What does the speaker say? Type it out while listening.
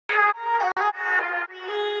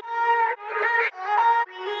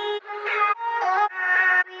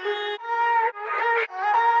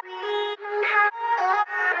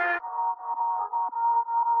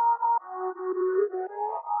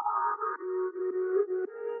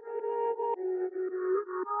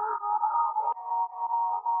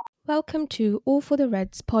Welcome to All for the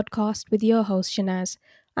Reds podcast with your host Shanaz.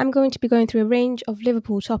 I'm going to be going through a range of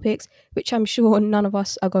Liverpool topics which I'm sure none of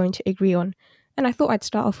us are going to agree on. And I thought I'd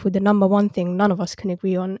start off with the number one thing none of us can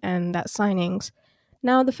agree on, and that's signings.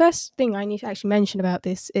 Now, the first thing I need to actually mention about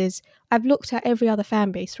this is I've looked at every other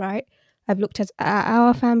fan base, right? I've looked at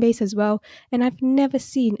our fan base as well, and I've never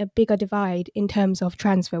seen a bigger divide in terms of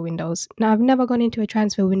transfer windows. Now, I've never gone into a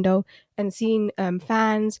transfer window and seen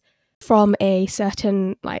fans from a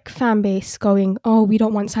certain fan base going, oh, we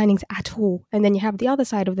don't want signings at all. And then you have the other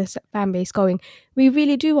side of this fan base going, we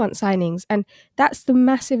really do want signings. And that's the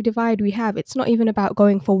massive divide we have. It's not even about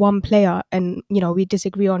going for one player and, we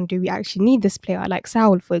disagree on, do we actually need this player? Like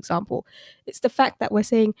Saul, for example. It's the fact that we're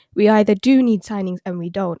saying we either do need signings and we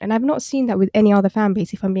don't. And I've not seen that with any other fan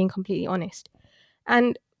base, if I'm being completely honest.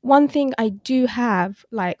 And one thing I do have,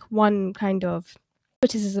 one kind of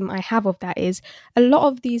criticism I have of that is a lot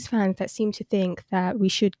of these fans that seem to think that we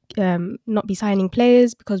should not be signing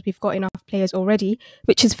players because we've got enough players already,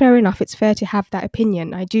 which is fair enough. It's fair to have that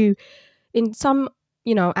opinion. I do, in some,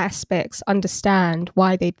 aspects, understand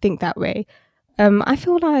why they think that way. I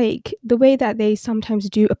feel like the way that they sometimes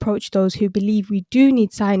do approach those who believe we do need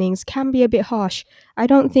signings can be a bit harsh. I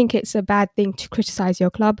don't think it's a bad thing to criticize your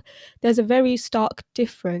club. There's a very stark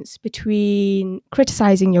difference between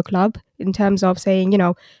criticizing your club in terms of saying,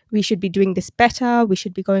 we should be doing this better, we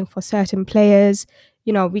should be going for certain players,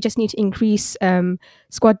 we just need to increase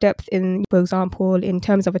squad depth in, for example, in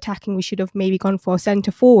terms of attacking, we should have maybe gone for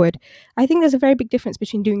centre forward. I think there's a very big difference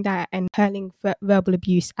between doing that and hurling verbal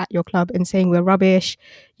abuse at your club and saying we're rubbish,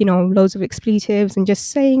 loads of expletives and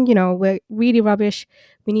just saying, we're really rubbish.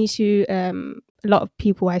 We need to, a lot of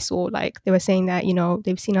people I saw, they were saying that,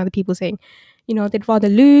 they've seen other people saying, they'd rather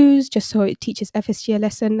lose just so it teaches FSG a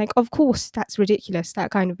lesson. Of course, that's ridiculous, that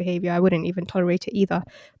kind of behavior. I wouldn't even tolerate it either.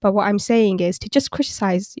 But what I'm saying is to just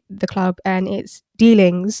criticize the club and its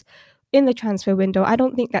dealings in the transfer window. I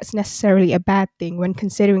don't think that's necessarily a bad thing when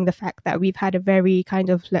considering the fact that we've had a very kind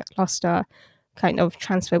of lackluster kind of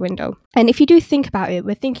transfer window. And if you do think about it,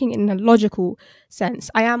 we're thinking in a logical sense.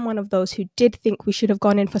 I am one of those who did think we should have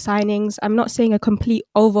gone in for signings. I'm not saying a complete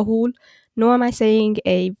overhaul, nor am I saying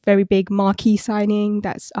a very big marquee signing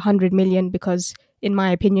that's 100 million, because in my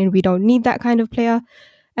opinion, we don't need that kind of player.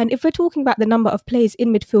 And if we're talking about the number of players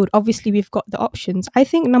in midfield, obviously we've got the options. I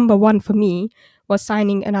think number one for me was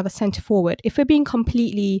signing another centre forward. If we're being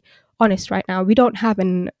completely honest right now, we don't have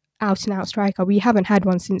an out-and-out striker. We haven't had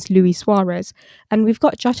one since Luis Suarez. And we've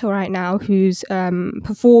got Jota right now who's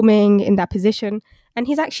performing in that position, and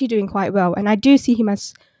he's actually doing quite well. And I do see him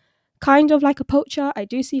as kind of like a poacher. I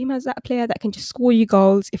do see him as that player that can just score you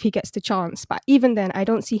goals if he gets the chance. But even then, I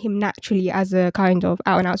don't see him naturally as a kind of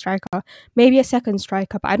out-and-out striker. Maybe a second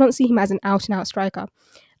striker, but I don't see him as an out-and-out striker.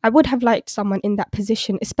 I would have liked someone in that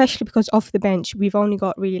position, especially because off the bench, we've only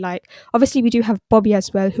got really obviously we do have Bobby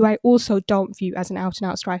as well, who I also don't view as an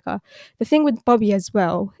out-and-out striker. The thing with Bobby as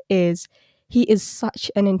well is he is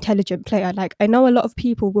such an intelligent player. I know a lot of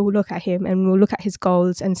people will look at him and will look at his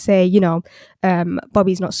goals and say,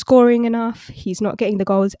 Bobby's not scoring enough, he's not getting the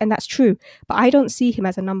goals, and that's true. But I don't see him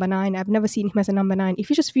as a number 9. I've never seen him as a number 9. If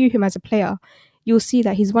you just view him as a player, you'll see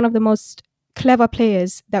that he's one of the most clever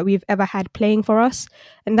players that we've ever had playing for us.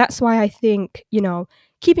 And that's why I think,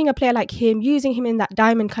 keeping a player like him, using him in that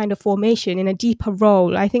diamond kind of formation in a deeper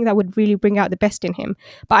role, I think that would really bring out the best in him.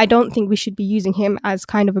 But I don't think we should be using him as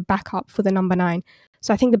kind of a backup for the number 9.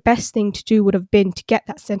 So I think the best thing to do would have been to get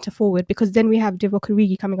that centre forward, because then we have Divock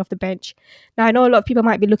Origi coming off the bench. Now, I know a lot of people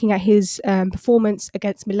might be looking at his performance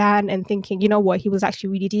against Milan and thinking, you know what, he was actually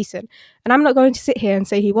really decent. And I'm not going to sit here and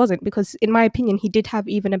say he wasn't, because in my opinion, he did have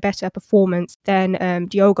even a better performance than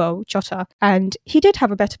Diogo Jota. And he did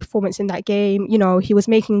have a better performance in that game. He was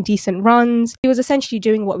making decent runs. He was essentially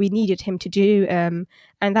doing what we needed him to do.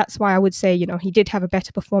 And that's why I would say, he did have a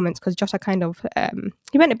better performance, because Jota kind of,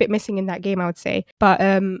 he went a bit missing in that game, I would say. But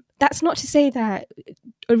that's not to say that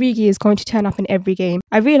Origi is going to turn up in every game.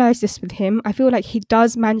 I realised this with him. I feel like he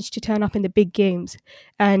does manage to turn up in the big games.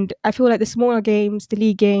 And I feel like the smaller games, the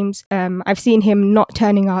league games, I've seen him not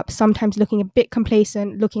turning up, sometimes looking a bit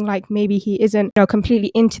complacent, looking like maybe he isn't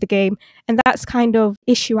completely into the game. And that's kind of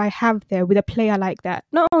issue I have there with a player like that.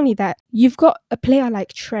 Not only that, you've got a player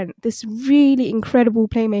like Trent, this really incredible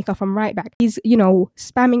playmaker from right back. He's,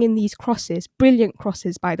 spamming in these crosses, brilliant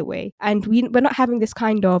crosses, by the way. And we're not having this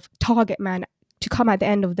kind of target man to come at the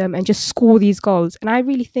end of them and just score these goals. And I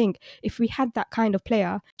really think if we had that kind of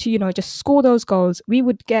player to, just score those goals, we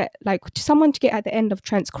would get someone to get at the end of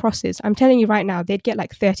Trent's crosses. I'm telling you right now, they'd get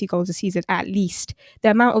 30 goals a season at least.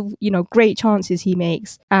 The amount of, great chances he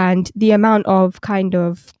makes and the amount of kind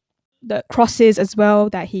of the crosses as well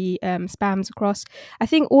that he spams across. I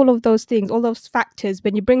think all of those things, all those factors,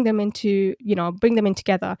 when you bring them in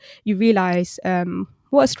together, you realize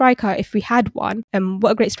what a striker, if we had one,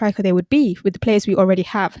 what a great striker they would be with the players we already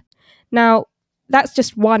have. Now, that's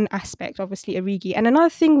just one aspect, obviously, Origi. And another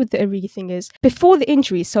thing with the Origi thing is, before the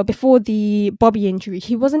injury, so before the Bobby injury,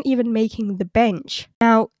 he wasn't even making the bench.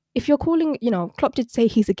 Now, if you're calling, Klopp did say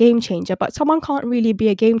he's a game changer, but someone can't really be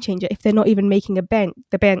a game changer if they're not even making the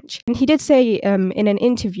bench. And he did say in an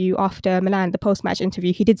interview after Milan, the post-match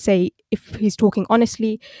interview, he did say, if he's talking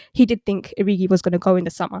honestly, he did think Origi was going to go in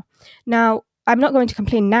the summer. Now, I'm not going to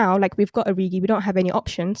complain now, like we've got Origi, we don't have any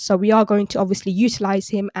options. So we are going to obviously utilize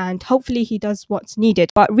him and hopefully he does what's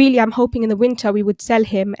needed. But really, I'm hoping in the winter we would sell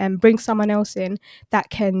him and bring someone else in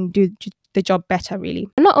that can do the job better, really.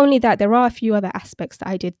 And not only that, there are a few other aspects that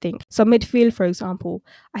I did think. So midfield, for example,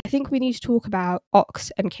 I think we need to talk about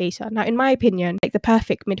Ox and Keita. Now, in my opinion, like the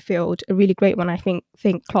perfect midfield, a really great one I think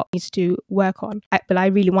Klopp needs to work on, but I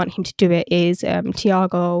really want him to do it, is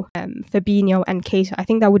Thiago, Fabinho and Keita. I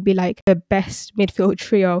think that would be like the best midfield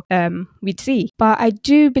trio we'd see. But I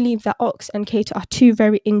do believe that Ox and Keita are two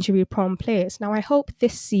very injury-prone players. Now, I hope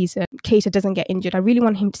this season Keita doesn't get injured. I really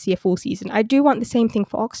want him to see a full season. I do want the same thing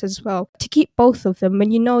for Ox as well. To keep both of them,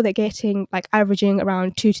 when you know they're getting like averaging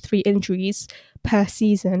around 2 to 3 injuries per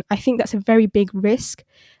season, I think that's a very big risk.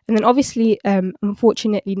 And then obviously,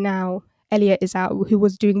 unfortunately now, Elliot is out, who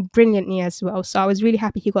was doing brilliantly as well. So I was really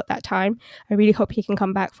happy he got that time. I really hope he can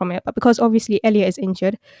come back from it. But because obviously Elliot is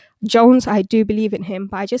injured, Jones, I do believe in him,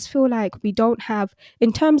 but I just feel like we don't have,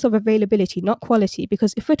 in terms of availability, not quality,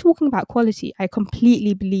 because if we're talking about quality, I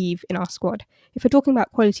completely believe in our squad. If we're talking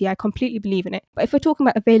about quality, I completely believe in it. But if we're talking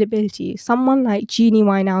about availability, someone like Gini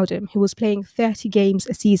Wijnaldum, who was playing 30 games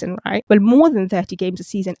a season, right? Well, more than 30 games a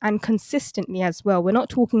season and consistently as well. We're not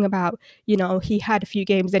talking about, he had a few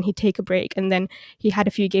games, then he'd take a break, and then he had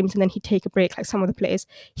a few games and then he'd take a break like some of the players.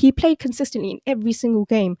 He played consistently in every single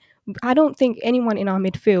game. I don't think anyone in our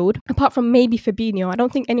midfield, apart from maybe Fabinho, I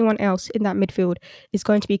don't think anyone else in that midfield is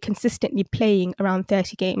going to be consistently playing around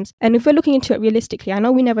 30 games. And if we're looking into it realistically, I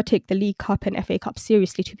know we never take the League Cup and FA Cup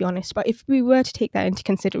seriously, to be honest, but if we were to take that into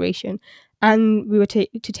consideration, and we were to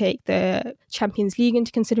take the Champions League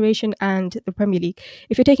into consideration and the Premier League,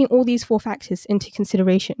 if you're taking all these 4 factors into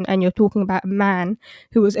consideration and you're talking about a man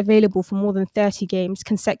who was available for more than 30 games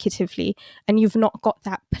consecutively, and you've not got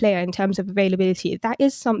that player in terms of availability, that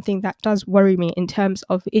is something that does worry me in terms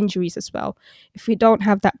of injuries as well. If we don't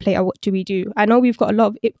have that player, what do we do? I know we've got a lot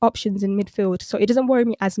of options in midfield, so it doesn't worry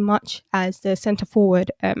me as much as the centre forward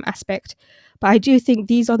aspect. But I do think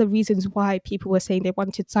these are the reasons why people were saying they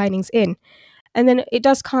wanted signings in. And then it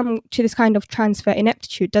does come to this kind of transfer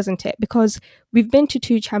ineptitude, doesn't it? Because we've been to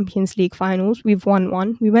 2 Champions League finals. We've won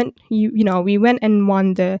one. We went and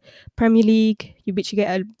won the Premier League, which you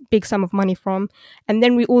get a big sum of money from. And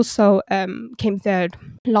then we also came third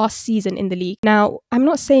last season in the league. Now, I'm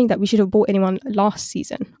not saying that we should have bought anyone last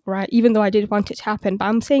season, right? Even though I did want it to happen. But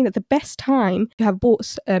I'm saying that the best time to have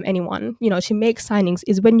bought anyone, to make signings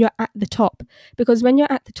is when you're at the top. Because when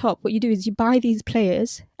you're at the top, what you do is you buy these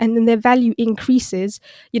players and then their value increases.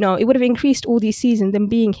 It would have increased all these seasons them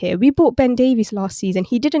being here. We bought Ben Davies last season.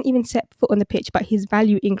 He didn't even set foot on the pitch, but his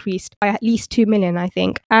value increased by at least 2 million, I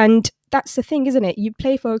think. And that's the thing, isn't it? You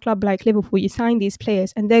play for a club like Liverpool, you sign these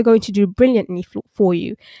players and they're going to do brilliantly for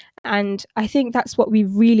you. And I think that's what we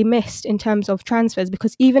really missed in terms of transfers,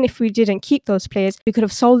 because even if we didn't keep those players, we could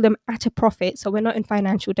have sold them at a profit. So we're not in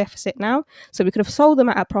financial deficit now. So we could have sold them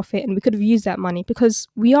at a profit and we could have used that money, because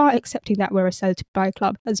we are accepting that we're a sell to buy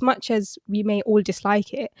club. As much as we may all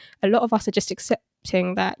dislike it, a lot of us are just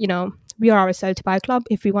accepting that, we are a sell to buy club.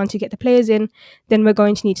 If we want to get the players in, then we're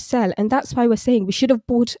going to need to sell. And that's why we're saying we should have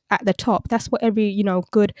bought at the top. That's what every,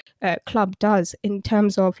 good club does in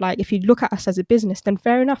terms of, like, if you look at us as a business, then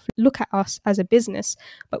fair enough, look at us as a business.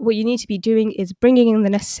 But what you need to be doing is bringing in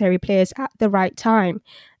the necessary players at the right time.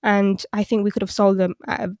 And I think we could have sold them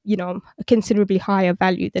at a considerably higher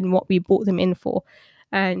value than what we bought them in for.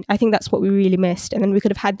 And I think that's what we really missed. And then we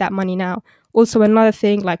could have had that money now. Also, another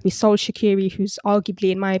thing, like we sold Shaqiri, who's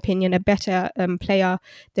arguably, in my opinion, a better player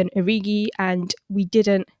than Origi, and we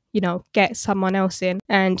didn't, get someone else in.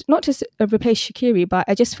 And not to replace Shaqiri, but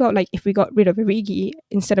I just felt like if we got rid of Origi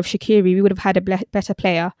instead of Shaqiri, we would have had a better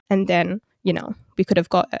player. And then, we could have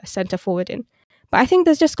got a centre forward in. But I think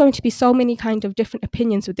there's just going to be so many kind of different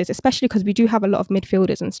opinions with this, especially because we do have a lot of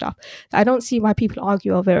midfielders and stuff. I don't see why people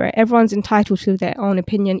argue over it. Everyone's entitled to their own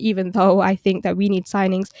opinion, even though I think that we need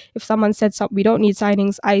signings. If someone said something, we don't need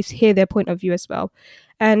signings, I hear their point of view as well.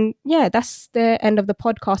 And yeah, that's the end of the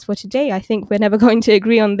podcast for today. I think we're never going to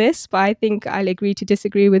agree on this, but I think I'll agree to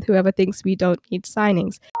disagree with whoever thinks we don't need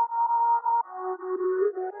signings.